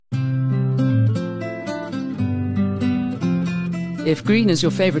If green is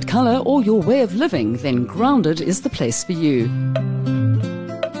your favorite color or your way of living, then Grounded is the place for you.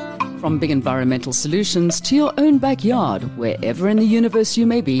 From big environmental solutions to your own backyard, wherever in the universe you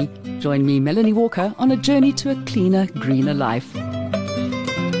may be, join me, Melanie Walker, on a journey to a cleaner, greener life.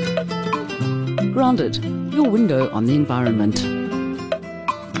 Grounded, your window on the environment.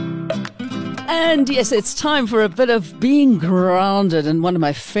 And yes, it's time for a bit of being grounded, and one of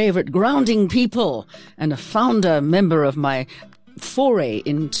my favorite grounding people and a founder member of my foray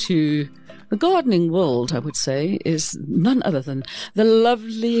into the gardening world, I would say, is none other than the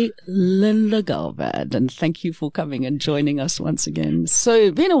lovely Linda Galvad. And thank you for coming and joining us once again. So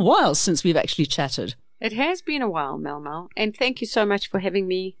it's been a while since we've actually chatted. It has been a while, Mel. And thank you so much for having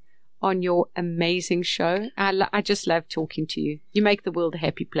me on your amazing show. I just love talking to you. You make the world a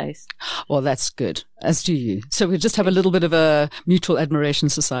happy place. Well, that's good, as do you. So we just have a little bit of a mutual admiration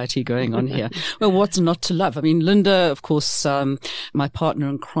society going on here. Well, what's not to love? I mean, Linda, of course, my partner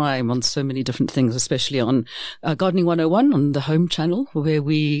in crime on so many different things, especially on Gardening 101 on the home channel, where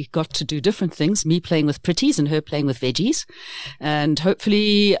we got to do different things, me playing with pretties and her playing with veggies, and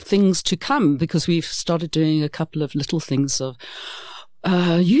hopefully things to come, because we've started doing a couple of little things of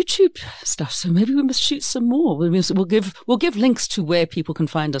YouTube stuff. So maybe we must shoot some more. We'll give links to where people can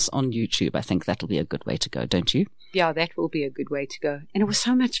find us on YouTube. I think that'll be a good way to go, don't you? Yeah, that will be a good way to go. And it was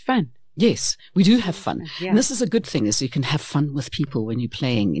so much fun. Yes, we do have fun. Yeah. And this is a good thing, is you can have fun with people when you're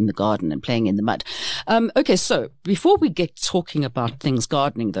playing in the garden and playing in the mud. Okay, so before we get talking about things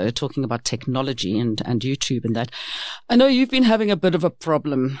gardening, though, talking about technology and YouTube and that, I know you've been having a bit of a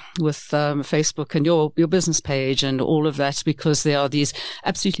problem with Facebook and your business page and all of that, because there are these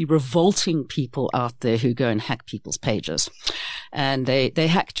absolutely revolting people out there who go and hack people's pages. And they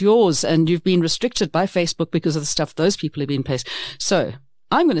hacked yours, and you've been restricted by Facebook because of the stuff those people have been posting. So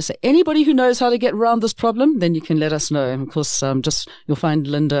I'm going to say, anybody who knows how to get around this problem, then you can let us know. And of course, you'll find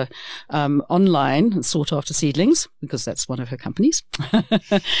Linda online and Sought After Seedlings, because that's one of her companies,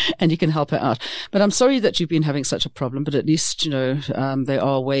 and you can help her out. But I'm sorry that you've been having such a problem, but at least, there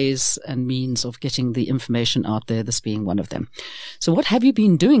are ways and means of getting the information out there, this being one of them. So what have you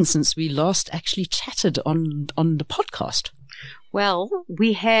been doing since we last actually chatted on the podcast? Well,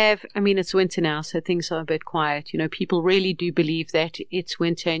 it's winter now, so things are a bit quiet. People really do believe that it's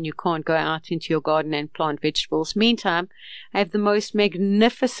winter and you can't go out into your garden and plant vegetables. Meantime, I have the most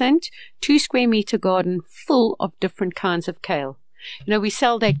magnificent 2 square meter garden full of different kinds of kale. We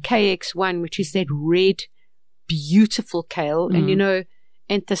sell that KX1, which is that red, beautiful kale. Mm. And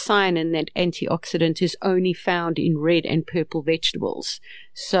anthocyanin, that antioxidant, is only found in red and purple vegetables.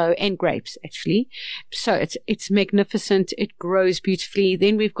 And grapes, actually. So it's magnificent. It grows beautifully.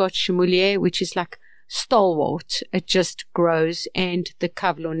 Then we've got Chamoulier, which is like stalwart. It just grows. And the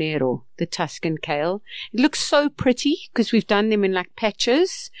Cavallonero, the Tuscan kale. It looks so pretty because we've done them in like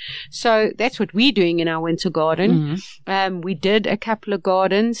patches. So that's what we're doing in our winter garden. Mm-hmm. We did a couple of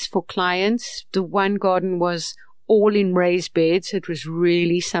gardens for clients. The one garden was all in raised beds. It was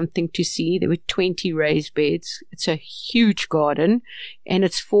really something to see. There were 20 raised beds. It's a huge garden, and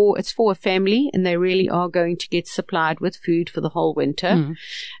it's for a family, and they really are going to get supplied with food for the whole winter. Mm.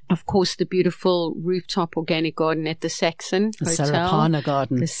 Of course, the beautiful rooftop organic garden at the Saxon Hotel. Sarapana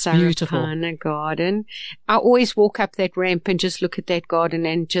garden. The Sarapana garden. I always walk up that ramp and just look at that garden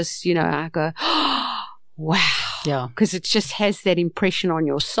and just, I go, wow. Yeah. Because it just has that impression on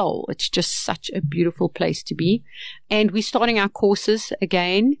your soul. It's just such a beautiful place to be. And we're starting our courses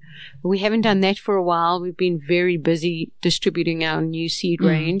again. We haven't done that for a while. We've been very busy distributing our new seed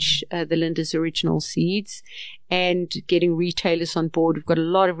range, the Linda's Original Seeds, and getting retailers on board. We've got a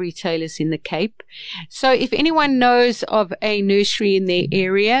lot of retailers in the Cape. So if anyone knows of a nursery in their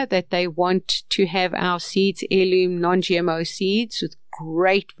area that they want to have our seeds, heirloom, non-GMO seeds with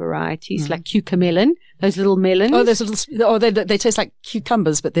great varieties, like cucamelon, those little melons. Oh, they taste like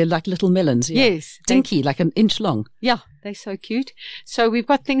cucumbers, but they're like little melons. Yeah. Yes. Dinky, like an inch long. Yeah, they're so cute. So we've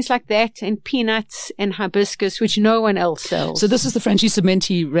got things like that, and peanuts and hibiscus, which no one else sells. So this is the Franchi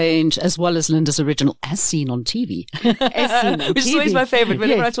Cementi range, as well as Linda's Original, as seen on TV. As seen on Which TV. is always my favorite.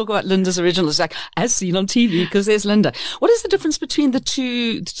 Whenever I talk about Linda's Original, it's like, as seen on TV, because there's Linda. What is the difference between the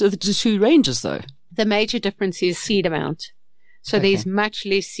two ranges, though? The major difference is seed amount. So there's much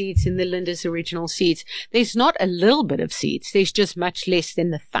less seeds in the Linda's Original Seeds. There's not a little bit of seeds. There's just much less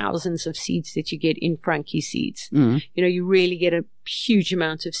than the thousands of seeds that you get in Frankie Seeds. Mm. You really get a huge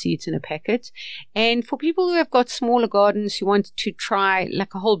amount of seeds in a packet. And for people who have got smaller gardens who want to try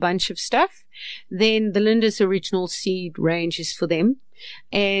like a whole bunch of stuff, then the Linda's Original Seed range is for them.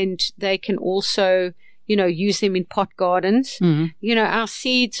 And they can also, use them in pot gardens. Our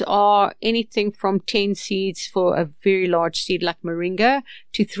seeds are anything from 10 seeds for a very large seed like moringa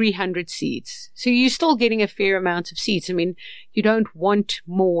to 300 seeds. So you're still getting a fair amount of seeds. I mean, you don't want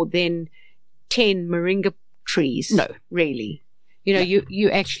more than 10 moringa trees. No. Really. You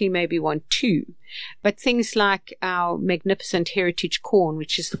actually maybe want 2. But things like our magnificent heritage corn,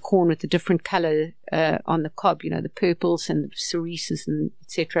 which is the corn with the different color on the cob, the purples and the cerises and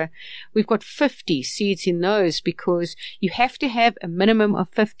etc. We've got 50 seeds in those because you have to have a minimum of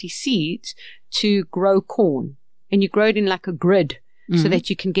 50 seeds to grow corn. And you grow it in like a grid so that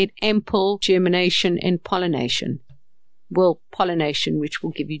you can get ample germination and pollination. Well, pollination, which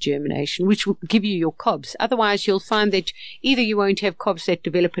will give you germination, which will give you your cobs. Otherwise, you'll find that either you won't have cobs that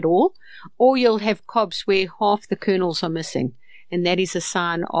develop at all, or you'll have cobs where half the kernels are missing. And that is a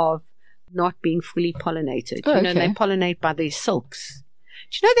sign of not being fully pollinated. Oh, okay. They pollinate by their silks.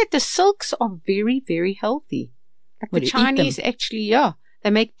 Do you know that the silks are very, very healthy? Like the Chinese actually, they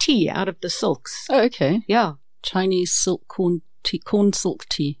make tea out of the silks. Oh, okay. Yeah. Chinese silk corn silk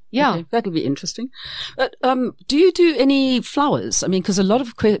tea. Yeah. Okay, that'll be interesting. But do you do any flowers? I mean, because a lot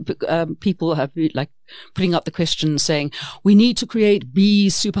of people have been like putting up the question saying we need to create bee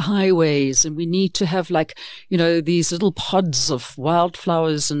superhighways and we need to have these little pods of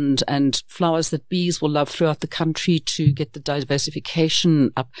wildflowers and flowers that bees will love throughout the country to get the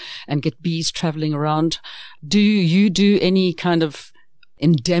diversification up and get bees traveling around. Do you do any kind of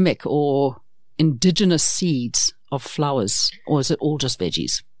endemic or indigenous seeds of flowers, or is it all just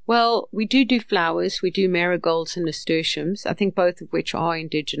veggies? Well, we do flowers. We do marigolds and nasturtiums, I think both of which are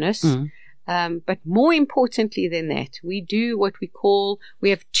indigenous. But more importantly than that, we do what we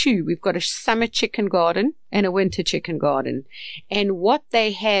have 2. We've got a summer chicken garden and a winter chicken garden. And what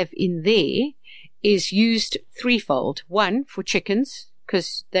they have in there is used threefold. 1, for chickens,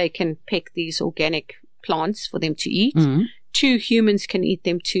 because they can pick these organic plants for them to eat. 2, humans can eat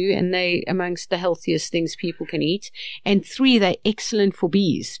them too, and they amongst the healthiest things people can eat. And 3, they're excellent for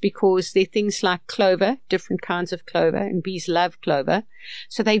bees because they're things like clover, different kinds of clover, and bees love clover.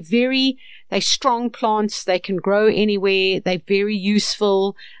 So they're strong plants. They can grow anywhere. They're very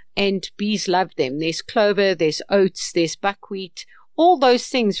useful, and bees love them. There's clover, there's oats, there's buckwheat. All those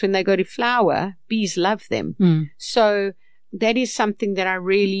things, when they go to flower, bees love them. So that is something that I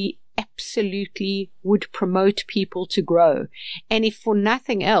really absolutely would promote people to grow. And if for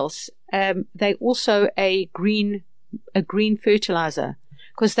nothing else, they also a green fertilizer,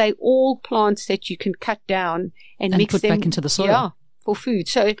 because they all plants that you can cut down and mix put them back into the soil for food.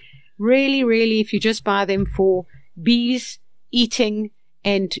 So really, if you just buy them for bees eating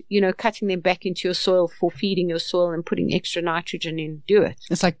and cutting them back into your soil for feeding your soil and putting extra nitrogen in, do it.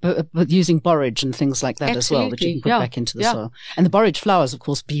 It's like using borage and things like that as well, that you can put back into the soil. And the borage flowers, of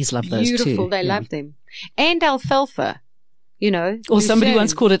course, bees love those too. Beautiful, they love them. And alfalfa, Or somebody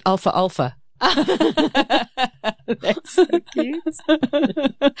once called it alfalfa. That's so cute.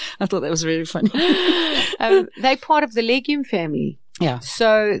 I thought that was really funny. They're part of the legume family. Yeah.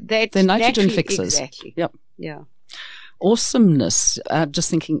 So they're nitrogen fixers. Exactly. Yep. Yeah. Awesomeness.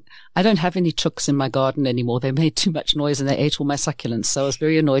 Just thinking, I don't have any chooks in my garden anymore. They made too much noise and they ate all my succulents. So I was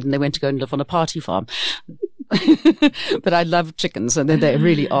very annoyed and they went to go and live on a party farm. But I love chickens, and they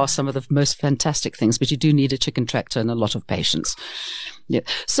really are some of the most fantastic things, but you do need a chicken tractor and a lot of patience. Yeah.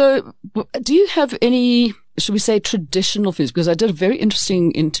 So do you have any, should we say, traditional foods? Because I did a very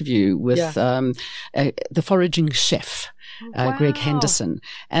interesting interview with the foraging chef, Greg Henderson.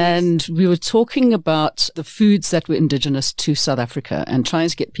 And we were talking about the foods that were indigenous to South Africa and trying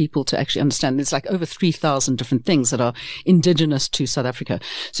to get people to actually understand there's like over 3,000 different things that are indigenous to South Africa.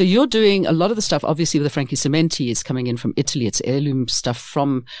 So you're doing a lot of the stuff, obviously, with the Frankie Cementi is coming in from Italy. It's heirloom stuff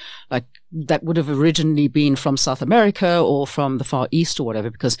from that would have originally been from South America or from the Far East or whatever,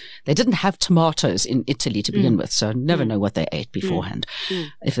 because they didn't have tomatoes in Italy to begin with. So I never know what they ate beforehand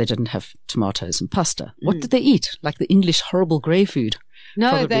if they didn't have tomatoes and pasta. What did they eat? Like the English horrible grey food? No,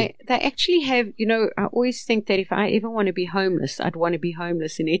 probably. they actually have, I always think that if I ever want to be homeless, I'd want to be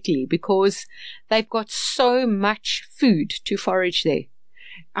homeless in Italy because they've got so much food to forage there.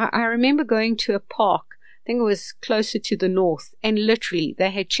 I remember going to a park, I think it was closer to the north, and literally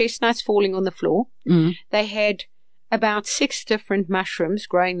they had chestnuts falling on the floor. They had about 6 different mushrooms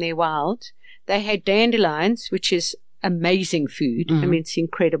growing there wild. They had dandelions, which is amazing food. I mean, it's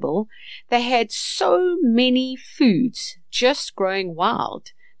incredible. They had so many foods just growing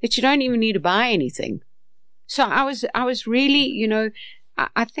wild that you don't even need to buy anything. So I was really,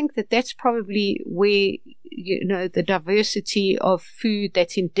 I think that that's probably where, the diversity of food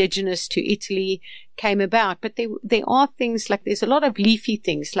that's indigenous to Italy came about. But there are things like, there's a lot of leafy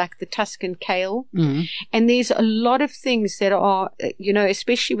things like the Tuscan kale. And there's a lot of things that are,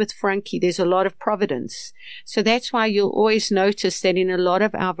 especially with Frankie, there's a lot of providence. So that's why you'll always notice that in a lot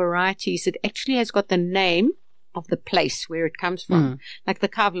of our varieties, it actually has got the name of the place where it comes from. Like the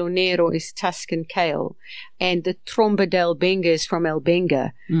Cavallonero is Tuscan kale, and the Tromba d'Albenga is from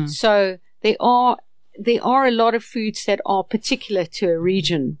Albenga. So there are a lot of foods that are particular to a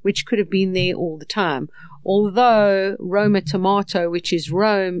region, which could have been there all the time. Although Roma tomato, which is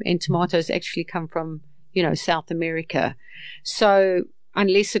Rome, and tomatoes actually come from, South America. So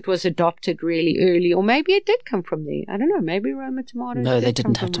unless it was adopted really early, or maybe it did come from there. I don't know. Maybe Roma tomatoes. No, they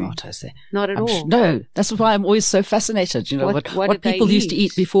didn't have tomatoes there. Not at all. No, that's why I'm always so fascinated. What people used to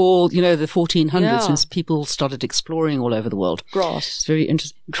eat before, the 1400s, when people started exploring all over the world. Grass. It's very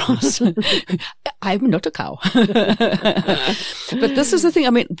interesting. Grass. I'm not a cow. But this is the thing. I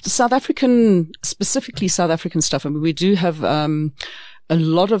mean, specifically South African stuff. I mean, we do have a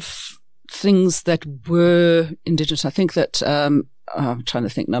lot of things that were indigenous. I think that I'm trying to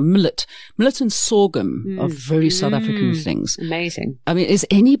think now. Millet and sorghum are very South African things. Amazing. I mean, is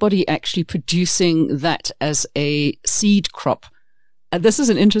anybody actually producing that as a seed crop? And this is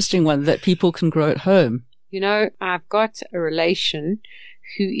an interesting one that people can grow at home. I've got a relation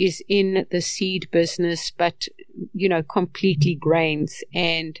who is in the seed business, but, completely grains,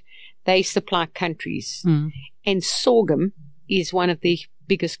 and they supply countries. And sorghum is one of the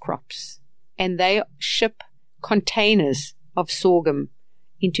biggest crops, and they ship containers of sorghum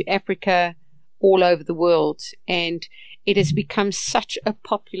into Africa, all over the world, and it has become such a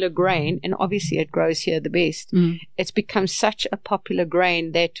popular grain, and obviously it grows here the best. It's become such a popular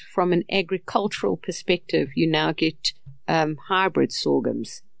grain that from an agricultural perspective, you now get hybrid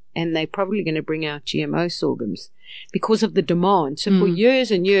sorghums, and they're probably going to bring out GMO sorghums because of the demand. So for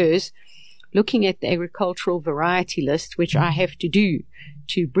years and years, looking at the agricultural variety list, which I have to do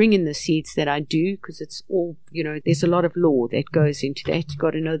to bring in the seeds that I do, because it's all, there's a lot of law that goes into that. You've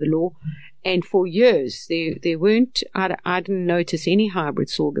got to know the law. And for years, there weren't, I didn't notice any hybrid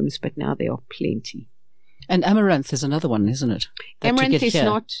sorghums, but now there are plenty. And amaranth is another one, isn't it? Amaranth is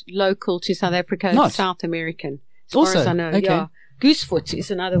not local to South Africa. It's South American, as far as I know. Okay. Yeah. Goosefoot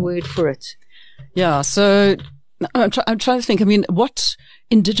is another word for it. Yeah, so I'm trying to think. I mean, what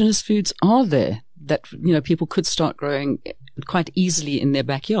indigenous foods are there that, people could start growing quite easily in their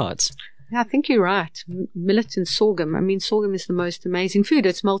backyards? Yeah, I think you're right. Millet and sorghum. I mean, sorghum is the most amazing food.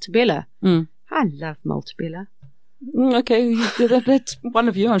 It's maltabella. I love maltabella. Okay, that's one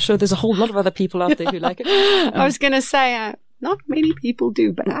of you. I'm sure there's a whole lot of other people out there who like it. I was going to say, not many people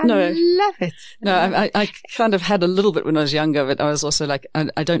do, but I love it. No, I kind of had a little bit when I was younger, but I was also like,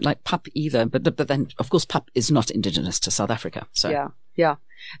 I don't like pup either. But then, of course, pup is not indigenous to South Africa. So yeah.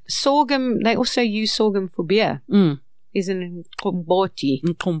 Sorghum, they also use sorghum for beer. Isn't it Mkomboti?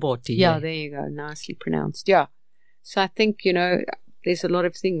 Mkomboti. Yeah, there you go. Nicely pronounced. Yeah. So I think, there's a lot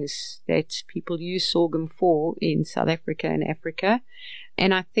of things that people use sorghum for in South Africa and Africa.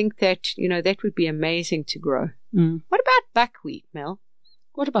 And I think that, that would be amazing to grow. What about buckwheat, Mel?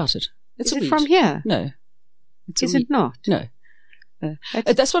 What about it? Is it from here? No. Is it not? No.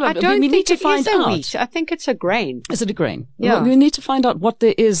 That's what we need to find out. Wheat. I think it's a grain. Is it a grain? Yeah. Well, we need to find out what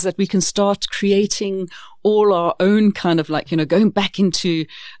there is that we can start creating all our own kind of going back into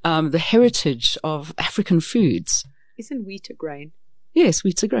the heritage of African foods. Isn't wheat a grain? Yes,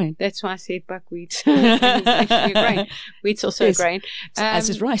 wheat's a grain. That's why I said buckwheat. It's actually a grain. Wheat's also a grain. As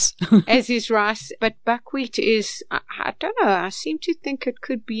is rice. As is rice. But buckwheat is, I don't know, I seem to think it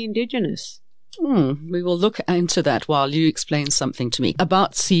could be indigenous. We will look into that while you explain something to me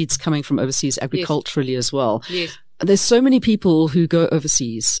about seeds coming from overseas agriculturally as well. Yes. There's so many people who go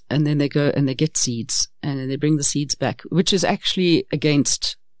overseas and then they go and they get seeds and then they bring the seeds back, which is actually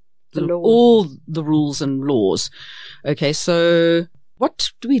against all the rules and laws. Okay, so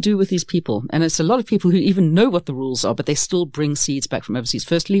what do we do with these people? And it's a lot of people who even know what the rules are, but they still bring seeds back from overseas.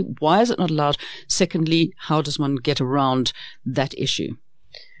 Firstly, why is it not allowed? Secondly, how does one get around that issue?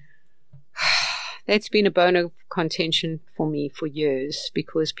 That's been a bone of contention for me for years,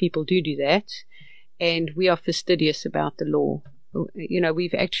 because people do that, and we are fastidious about the law.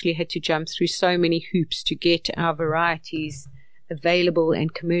 We've actually had to jump through so many hoops to get our varieties available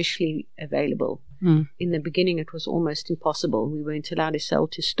and commercially available. In the beginning, it was almost impossible. We weren't allowed to sell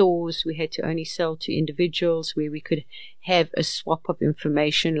to stores. We had to only sell to individuals where we could have a swap of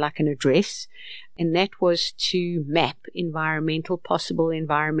information like an address. And that was to map possible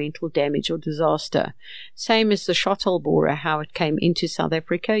environmental damage or disaster. Same as the shottleborer, how it came into South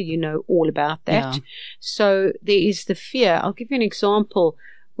Africa. You know all about that. Yeah. So there is the fear. I'll give you an example.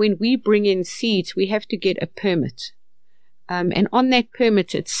 when we bring in seeds, we have to get a permit. And on that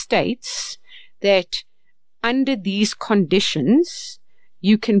permit, it states that under these conditions,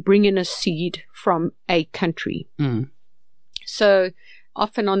 you can bring in a seed from a country. So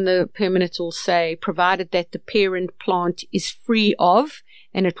often on the permit, it will say, provided that the parent plant is free of,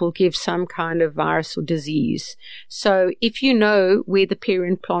 and it will give some kind of virus or disease. So if you know where the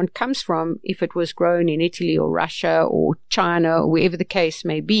parent plant comes from, if it was grown in Italy or Russia or China or wherever the case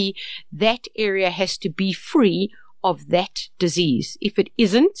may be, that area has to be free of that disease. If it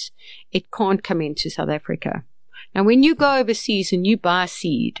isn't, it can't come into South Africa. Now, when you go overseas and you buy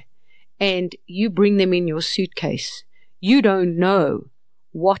seed and you bring them in your suitcase, you don't know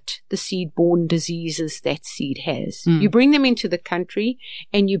what the seed-borne diseases that seed has. You bring them into the country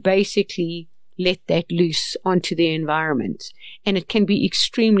and you basically let that loose onto the environment. And it can be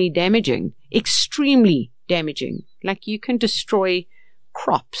extremely damaging. Like you can destroy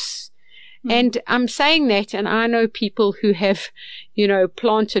crops. And I'm saying that, and I know people who have,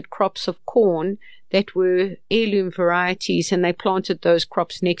 planted crops of corn that were heirloom varieties, and they planted those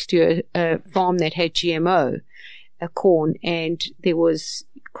crops next to a farm that had GMO corn, and there was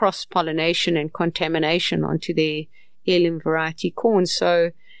cross-pollination and contamination onto their heirloom variety corn. So,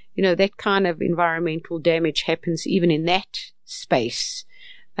 that kind of environmental damage happens even in that space.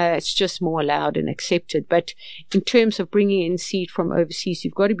 It's just more allowed and accepted. But in terms of bringing in seed from overseas,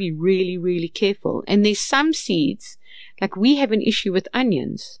 you've got to be really, really careful. And there's some seeds, like we have an issue with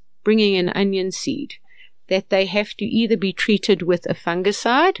onions, bringing in onion seed, that they have to either be treated with a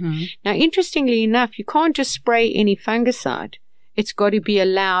fungicide. Now, interestingly enough, you can't just spray any fungicide. It's got to be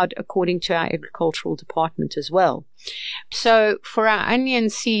allowed according to our agricultural department as well. So for our onion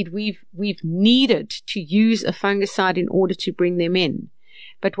seed, we've needed to use a fungicide in order to bring them in.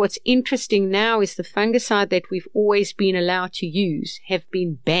 But what's interesting now is the fungicide that we've always been allowed to use have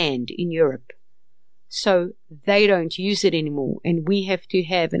been banned in Europe. So they don't use it anymore, and we have to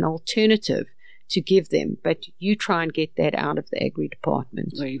have an alternative to give them. But you try and get that out of the agri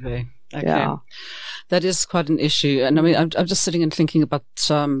department. Okay. Yeah. That is quite an issue. And I mean, I'm just sitting and thinking about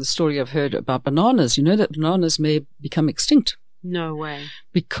the story I've heard about bananas. You know that bananas may become extinct. No way.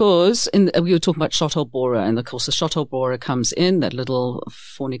 Because we were talking about shottle borer, and of course the shottle borer comes in, that little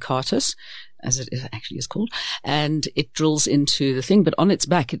fornicatus, as it actually is called, and it drills into the thing, but on its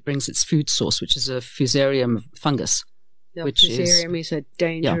back it brings its food source, which is a fusarium fungus. The fusarium is a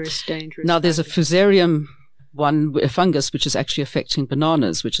dangerous Now there's a fusarium a fungus which is actually affecting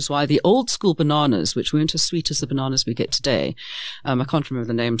bananas, which is why the old school bananas, which weren't as sweet as the bananas we get today, I can't remember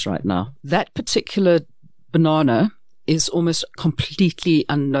the names right now, that particular banana is almost completely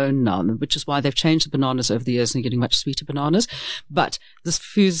unknown now, which is why they've changed the bananas over the years and you're getting much sweeter bananas. But this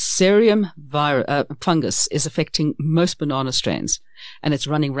fusarium fungus is affecting most banana strains, and it's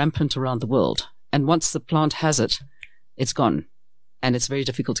running rampant around the world. And once the plant has it, it's gone. And it's very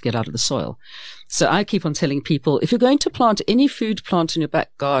difficult to get out of the soil. So I keep on telling people, if you're going to plant any food plant in your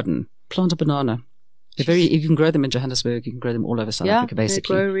back garden, plant a banana. You can grow them in Johannesburg. You can grow them all over South Africa,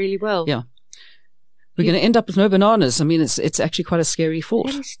 basically. They grow really well. Yeah. We're going to end up with no bananas. I mean, it's actually quite a scary thought.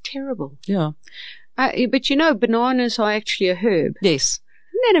 That is terrible. Yeah. But bananas are actually a herb. Yes.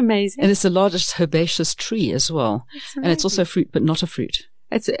 Isn't that amazing? And it's the largest herbaceous tree as well. And it's also a fruit, but not a fruit.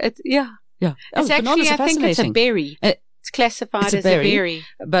 Yeah. Yeah. It's actually, I think it's a berry. It's classified as a berry.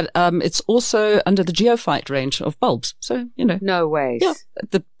 But it's also under the geophyte range of bulbs. So, No ways. Yeah.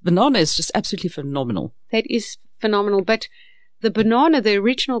 The banana is just absolutely phenomenal. That is phenomenal. But the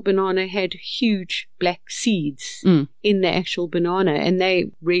original banana had huge black seeds in the actual banana, and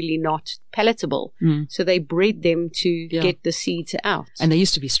they really not palatable. So they bred them to get the seeds out. And they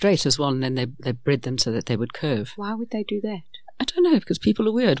used to be straight as well, and then they bred them so that they would curve. Why would they do that? I don't know, because people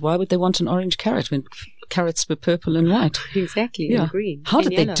are weird. Why would they want an orange carrot when carrots were purple and white? Exactly, and green. How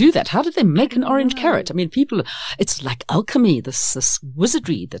did they do that? How did they make an orange carrot? I mean, it's like alchemy, this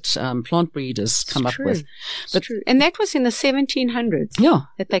wizardry that plant breeders come up with. It's true. And that was in the 1700s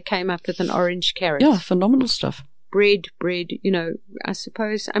that they came up with an orange carrot. Yeah, phenomenal stuff. Bread, I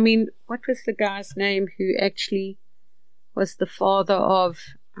suppose. I mean, what was the guy's name who actually was the father of,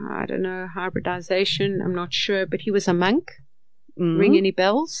 I don't know, hybridization? I'm not sure, but he was a monk. Ring any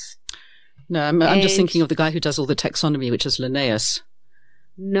bells? No, I'm just thinking of the guy who does all the taxonomy, which is Linnaeus.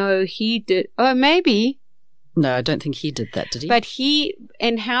 No, he did. Oh, maybe. No, I don't think he did that, did he? But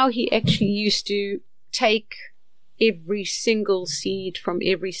how he actually used to take every single seed from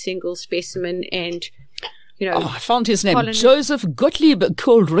every single specimen and, I found his name. Colin, Joseph Gottlieb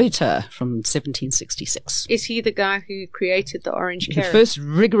Kohlreuter from 1766. Is he the guy who created the orange carrot? The first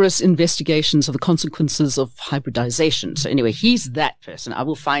rigorous investigations of the consequences of hybridization. So anyway, he's that person. I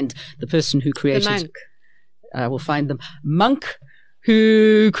will find the person who created... The monk. I will find the monk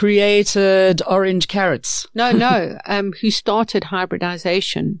who created orange carrots. No, who started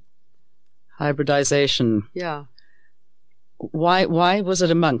hybridization. Hybridization. Yeah. Why was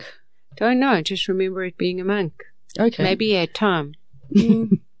it a monk? Don't know. Just remember it being a monk. Okay. Maybe he had time.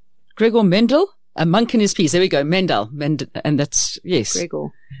 Gregor Mendel, A Monk in His Peace. There we go. Mendel. And that's, yes. Gregor.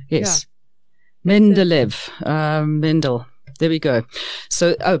 Yes. Yeah. Mendel. There we go.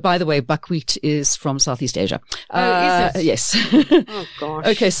 So, by the way, buckwheat is from Southeast Asia. Is it? Yes. Oh, gosh.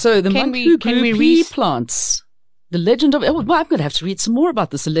 Okay, so the monk who grew pea plants. The legend of, I'm going to have to read some more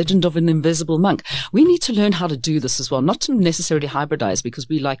about this, the legend of an invisible monk. We need to learn how to do this as well, not to necessarily hybridize because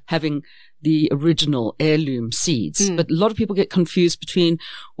we like having the original heirloom seeds. But a lot of people get confused between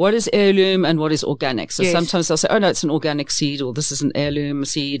what is heirloom and what is organic. So sometimes they'll say, oh no, it's an organic seed, or this is an heirloom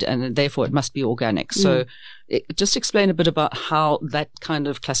seed and therefore it must be organic. So just explain a bit about how that kind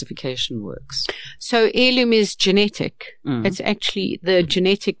of classification works. So heirloom is genetic. It's actually the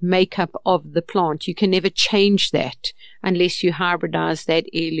genetic makeup of the plant. You can never change that unless you hybridize that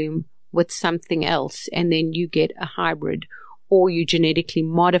heirloom with something else, and then you get a hybrid, or you genetically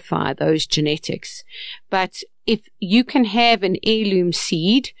modify those genetics. But if you can have an heirloom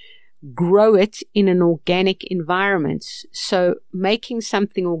seed, grow it in an organic environment. So making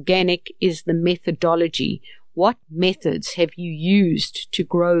something organic is the methodology. What methods have you used to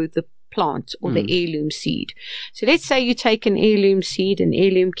grow the plant or the heirloom seed? So let's say you take an heirloom seed, an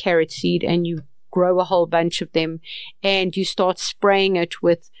heirloom carrot seed, and you grow a whole bunch of them, and you start spraying it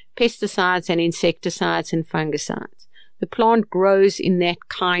with pesticides and insecticides and fungicides. The plant grows in that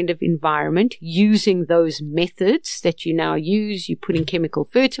kind of environment using those methods that you now use. You're putting chemical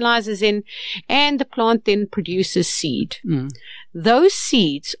fertilizers in, and the plant then produces seed. Those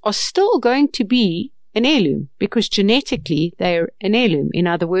seeds are still going to be an heirloom because genetically they're an heirloom. In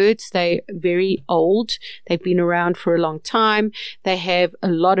other words, they're very old. They've been around for a long time. They have a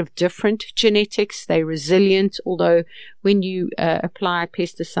lot of different genetics. They're resilient, although when you apply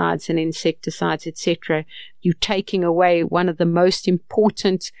pesticides and insecticides, etc., you're taking away one of the most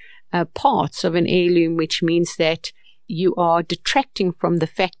important parts of an heirloom, which means that you are detracting from the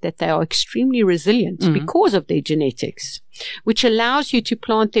fact that they are extremely resilient because of their genetics, which allows you to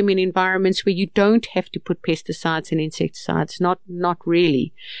plant them in environments where you don't have to put pesticides and insecticides. Not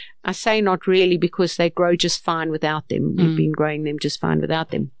really. I say not really because they grow just fine without them. We've been growing them just fine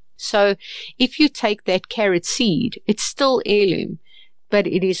without them. So if you take that carrot seed, it's still heirloom, but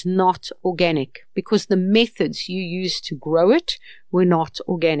it is not organic because the methods you used to grow it were not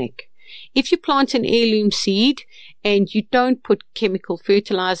organic. If you plant an heirloom seed and you don't put chemical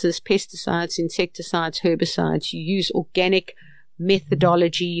fertilizers, pesticides, insecticides, herbicides, you use organic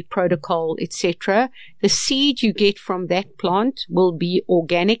methodology, protocol, etc., the seed you get from that plant will be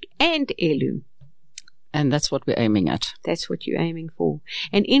organic and heirloom. And that's what we're aiming at. That's what you're aiming for.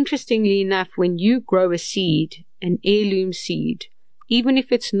 And interestingly enough, when you grow a seed, an heirloom seed, even if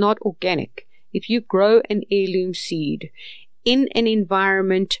it's not organic, if you grow an heirloom seed in an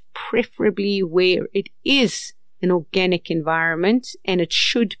environment, preferably where it is an organic environment, and it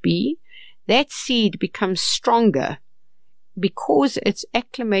should be, that seed becomes stronger because it's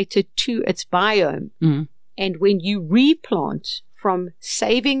acclimated to its biome. And when you replant from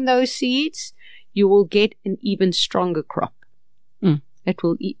saving those seeds, you will get an even stronger crop. It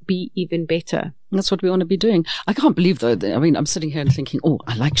will be even better. That's what we want to be doing. I can't believe, though, I mean, I'm sitting here and thinking, oh,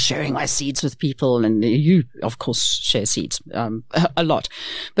 I like sharing my seeds with people. And you, of course, share seeds a lot.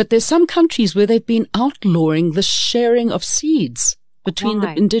 But there's some countries where they've been outlawing the sharing of seeds between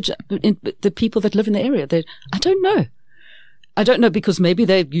the people that live in the area. I don't know. I don't know, because maybe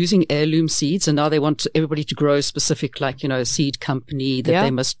they're using heirloom seeds and now they want everybody to grow specific, like, a seed company that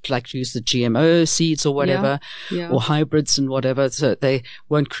they must use the GMO seeds or whatever, or hybrids and whatever. So they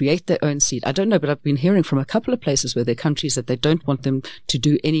won't create their own seed. I don't know, but I've been hearing from a couple of places where there are countries that they don't want them to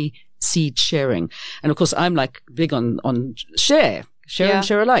do any seed sharing. And of course, I'm like big on share and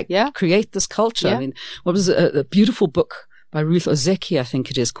share alike. Create this culture. I mean, what was a beautiful book by Ruth Ozeki, I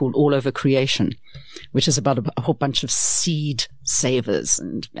think it is, called All Over Creation, which is about a whole bunch of seed savers,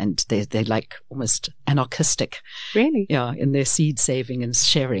 and they're like almost anarchistic. Really? Yeah, in their seed saving and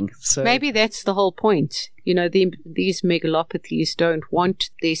sharing. So maybe that's the whole point. These megalopathies don't want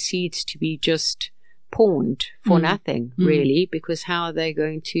their seeds to be just pawned for nothing, really, because how are they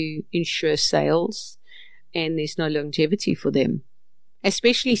going to ensure sales? And there's no longevity for them.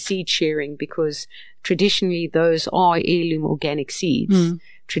 especially seed sharing, because traditionally those are heirloom organic seeds,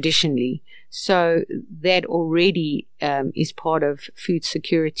 traditionally. So that already is part of food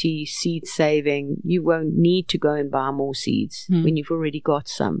security, seed saving. You won't need to go and buy more seeds when you've already got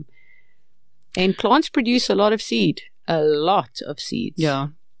some. And plants produce a lot of seeds. Yeah.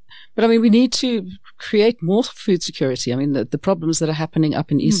 But I mean, we need to create more food security. I mean, the problems that are happening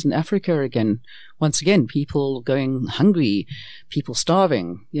up in Eastern Africa once again, people going hungry, people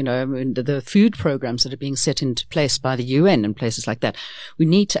starving, I mean, the food programs that are being set into place by the UN and places like that. We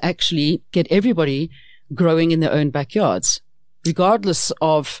need to actually get everybody growing in their own backyards, regardless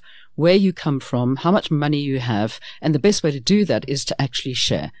of where you come from, how much money you have. And the best way to do that is to actually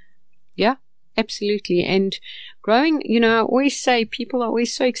share. Yeah. Absolutely. And growing, I always say people are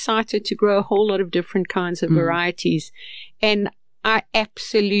always so excited to grow a whole lot of different kinds of varieties. And I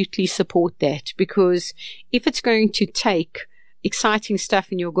absolutely support that, because if it's going to take exciting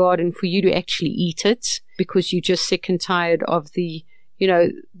stuff in your garden for you to actually eat it, because you're just sick and tired of the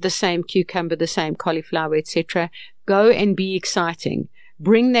same cucumber, the same cauliflower, etc., go and be exciting.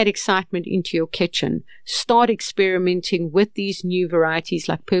 Bring that excitement into your kitchen. Start experimenting with these new varieties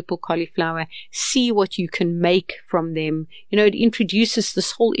like purple cauliflower. See what you can make from them. It introduces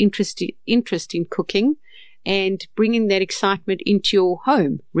this whole interest in cooking and bringing that excitement into your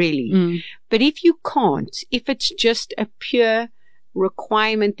home, really. But if you can't, if it's just a pure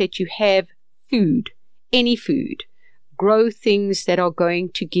requirement that you have food, any food, grow things that are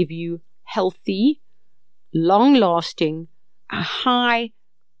going to give you healthy, long-lasting, high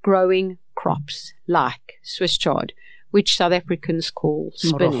growing crops like Swiss chard, which South Africans call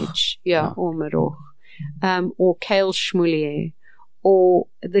spinach, or moroch, or kale schmoulier, or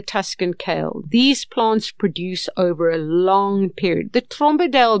the Tuscan kale. These plants produce over a long period. The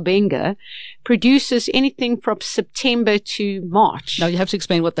Trombadale Benga produces anything from September to March. Now you have to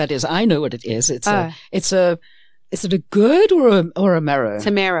explain what that is. I know what it is. Is it a gourd or a marrow? It's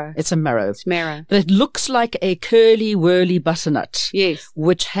a marrow. It's a marrow. It's marrow. But it looks like a curly, whirly butternut. Yes.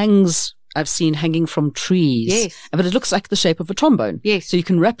 Which I've seen hanging from trees. Yes. But it looks like the shape of a trombone. Yes. So you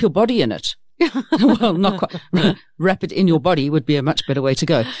can wrap your body in it. Well, not quite. Wrap it in your body would be a much better way to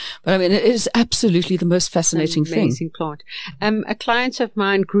go. But I mean, it is absolutely the most fascinating thing. Amazing plant. A client of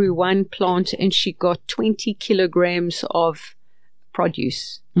mine grew one plant and she got 20 kilograms of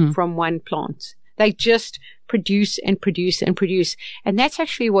produce from one plant. They just produce and produce and produce. And that's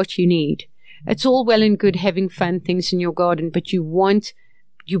actually what you need. It's all well and good having fun things in your garden, but you want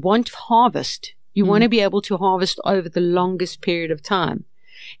harvest. You want to be able to harvest over the longest period of time.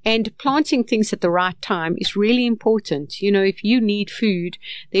 And planting things at the right time is really important. If you need food,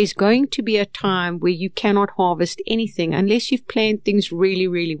 there's going to be a time where you cannot harvest anything unless you've planned things really,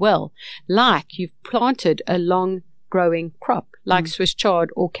 really well. Like you've planted a long growing crop like Swiss chard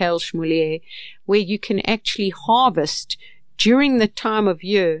or kale schmoulier, where you can actually harvest during the time of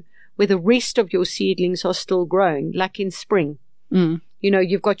year where the rest of your seedlings are still growing, like in spring.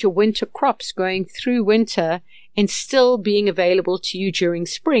 You've got your winter crops going through winter and still being available to you during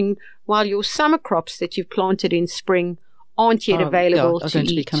spring, while your summer crops that you've planted in spring aren't yet available are to going eat.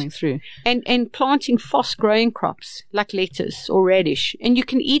 To be coming through. And planting fast-growing crops like lettuce or radish. And you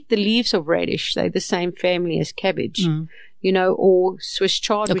can eat the leaves of radish. They're the same family as cabbage. Or Swiss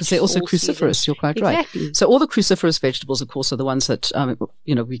chard. Because they're also cruciferous. You're quite exactly. right. So all the cruciferous vegetables, of course, are the ones that,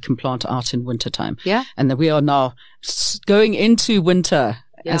 we can plant out in wintertime. Yeah. And that we are now going into winter.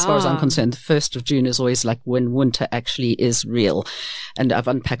 As far as I'm concerned, the 1st of June is always like when winter actually is real. And I've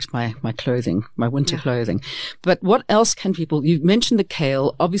unpacked my clothing, my winter clothing. But what else can you mentioned the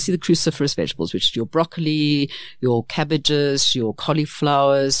kale, obviously the cruciferous vegetables, which is your broccoli, your cabbages, your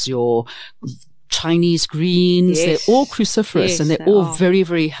cauliflowers, your Chinese greens. Yes. They're all cruciferous and they're all very,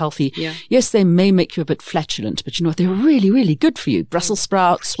 very healthy. Yeah. Yes, they may make you a bit flatulent, but they're really, really good for you. Brussels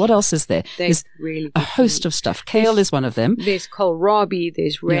sprouts. What else is there? There's really a host of stuff. Kale is one of them. There's kohlrabi,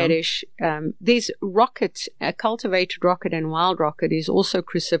 there's radish, there's rocket, cultivated rocket and wild rocket is also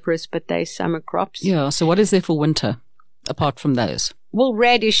cruciferous, but they're summer crops. Yeah. So what is there for winter apart from those? Well,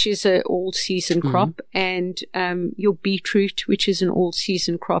 radish is an all-season crop, and your beetroot, which is an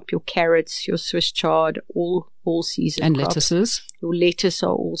all-season crop, your carrots, your Swiss chard, all-season and crops. Lettuces. Your lettuce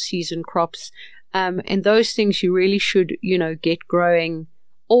are all-season crops. And those things you really should, get growing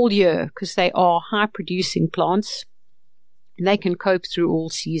all year because they are high-producing plants. They can cope through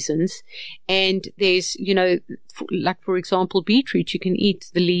all seasons. And there's, for example, beetroot, you can eat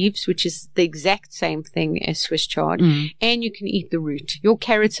the leaves, which is the exact same thing as Swiss chard, and you can eat the root. Your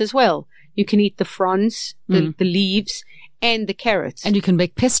carrots as well. You can eat the fronds, the leaves, and the carrots. And you can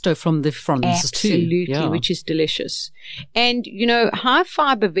make pesto from the fronds too. Absolutely, which is delicious. And, high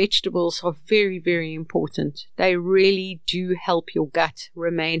fiber vegetables are very, very important. They really do help your gut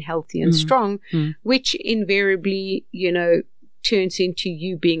remain healthy and strong, which invariably, turns into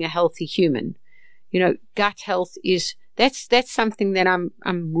you being a healthy human. Gut health is, that's something that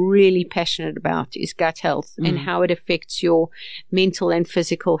I'm really passionate about, is gut health and how it affects your mental and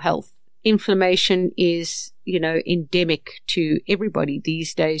physical health. Inflammation is, endemic to everybody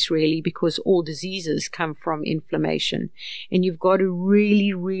these days, really, because all diseases come from inflammation. And you've got to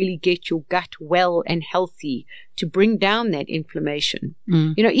really, really get your gut well and healthy to bring down that inflammation.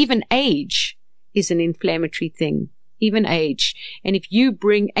 Even age is an inflammatory thing. Even age. And if you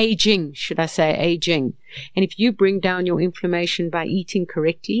bring aging, and if you bring down your inflammation by eating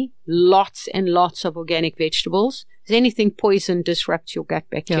correctly, lots and lots of organic vegetables, anything poison disrupts your gut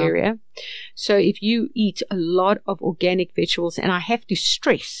bacteria. Yeah. So if you eat a lot of organic vegetables, and I have to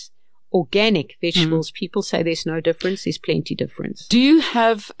stress, organic vegetables, people say there's no difference. There's plenty difference. Do you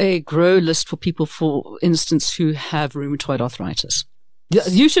have a grow list for people, for instance, who have rheumatoid arthritis?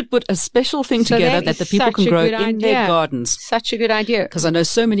 You should put a special thing together that the people can grow in their gardens. Such a good idea. Because I know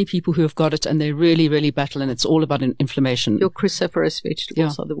so many people who have got it and they really, really battle, and it's all about inflammation. Your cruciferous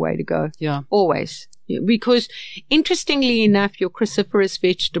vegetables are the way to go. Yeah. Always. Because interestingly enough, your cruciferous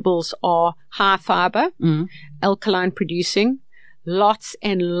vegetables are high fiber, alkaline producing, lots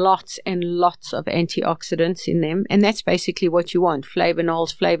and lots and lots of antioxidants in them. And that's basically what you want.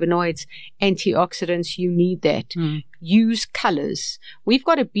 Flavonols, flavonoids, antioxidants, you need that. Use colors. We've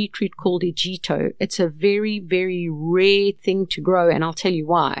got a beetroot called Egito. It's a very, very rare thing to grow. And I'll tell you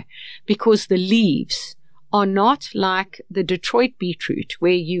why. Because the leaves are not like the Detroit beetroot,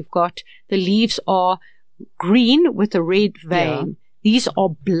 where you've got the leaves are green with a red vein. Yeah. These are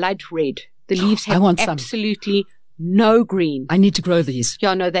blood red. The leaves have absolutely no green. I need to grow these.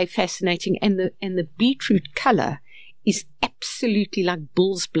 Yeah, no, they're fascinating. And the beetroot color is absolutely like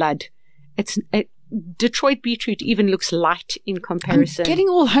bull's blood. Detroit beetroot even looks light in comparison. I'm getting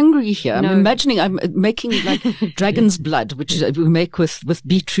all hungry here. I'm imagining I'm making like dragon's blood, which we make with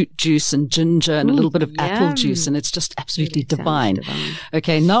beetroot juice and ginger and a little bit of apple juice, and it's just absolutely divine.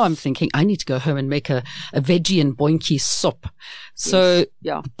 Okay, now I'm thinking I need to go home and make a veggie and boinky soup. So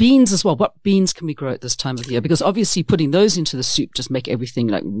beans as well. What beans can we grow at this time of year? Because obviously putting those into the soup just make everything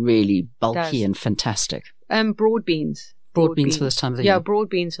like really bulky and fantastic. Broad beans. Broad beans for this time of the year. Yeah, broad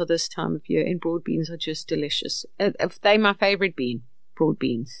beans are this time of year, and broad beans are just delicious. They're my favorite bean. Broad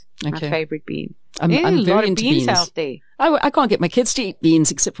beans. Okay. My favorite bean. I'm very into beans out there. I can't get my kids to eat beans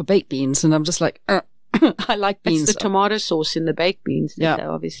except for baked beans, and I'm just like, I like beans. It's the tomato sauce in the baked beans that they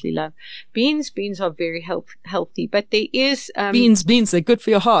obviously love. Beans are very healthy, but there is beans. They're good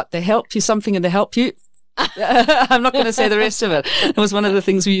for your heart. They help you something, and they help you. I'm not going to say the rest of it. It was one of the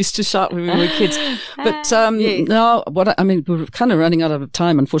things we used to shout when we were kids. But now, we're kind of running out of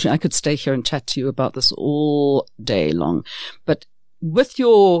time. Unfortunately, I could stay here and chat to you about this all day long. But with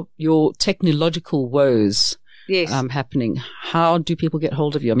your technological woes happening, how do people get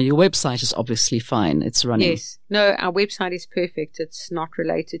hold of you? I mean, your website is obviously fine. It's running. Yes. No, our website is perfect. It's not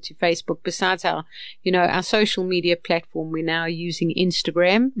related to Facebook. Besides our social media platform, we're now using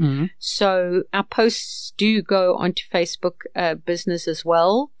Instagram. So our posts do go onto Facebook business as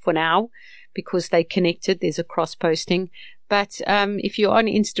well for now, because they connected. There's a cross posting. But if you're on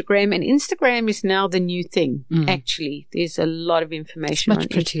Instagram, and Instagram is now the new thing, actually. There's a lot of information on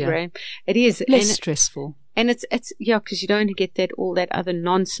Instagram. It is. Less stressful. And it's because you don't get all that other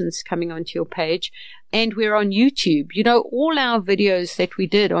nonsense coming onto your page. And we're on YouTube. All our videos that we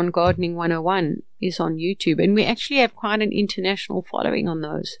did on Gardening 101 is on YouTube. And we actually have quite an international following on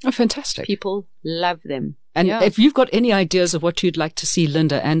those. Oh, fantastic. People love them. And if you've got any ideas of what you'd like to see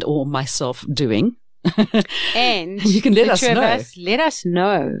Linda and or myself doing, and you can let us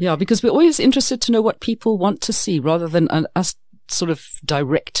know. Yeah, because we're always interested to know what people want to see, rather than us sort of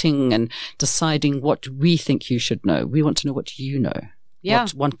directing and deciding what we think you should know. We want to know what you know. Yeah.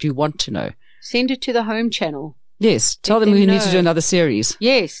 What you want to know. Send it to the home channel. Yes. Tell them we need to do another series.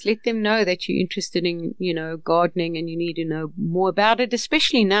 Yes. Let them know that you're interested in, gardening, and you need to know more about it,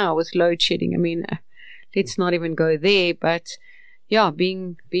 especially now with load shedding. I mean, let's not even go there, but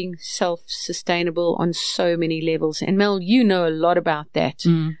being self-sustainable on so many levels. And Mel, you know a lot about that.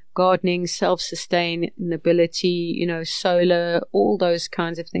 Gardening, self-sustainability, solar, all those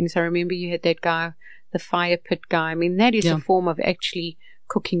kinds of things. I remember you had that guy, the fire pit guy. I mean, that is a form of actually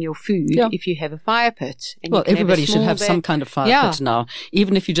cooking your food if you have a fire pit. And well, everybody should have some kind of fire pit now.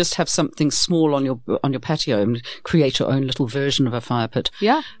 Even if you just have something small on your patio and create your own little version of a fire pit.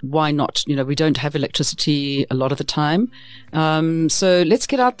 Yeah. Why not? We don't have electricity a lot of the time. So let's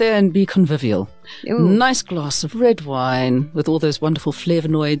get out there and be convivial. Ooh. Nice glass of red wine with all those wonderful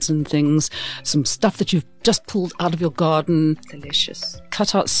flavonoids and things. Some stuff that you've just pulled out of your garden. Delicious.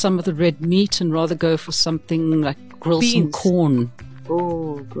 Cut out some of the red meat and rather go for something like grill some corn.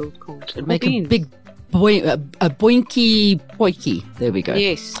 Oh, grilled corn. Make a big boinky poiky. There we go.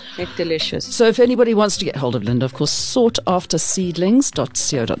 Yes, that's delicious. So if anybody wants to get hold of Linda, of course,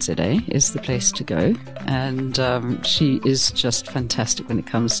 sought-after-seedlings.co.za is the place to go. And she is just fantastic when it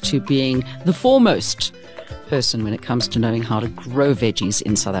comes to being the foremost person when it comes to knowing how to grow veggies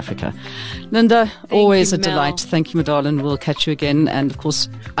in South Africa. Linda, always a delight. Thank you, my darling. We'll catch you again. And of course,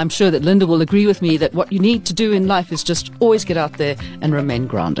 I'm sure that Linda will agree with me that what you need to do in life is just always get out there and remain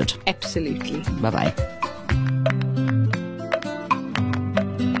grounded. Absolutely. Bye-bye.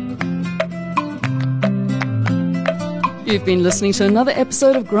 You've been listening to another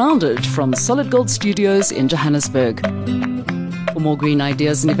episode of Grounded from Solid Gold Studios in Johannesburg. For more green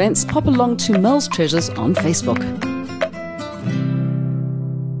ideas and events, pop along to Mel's Treasures on Facebook.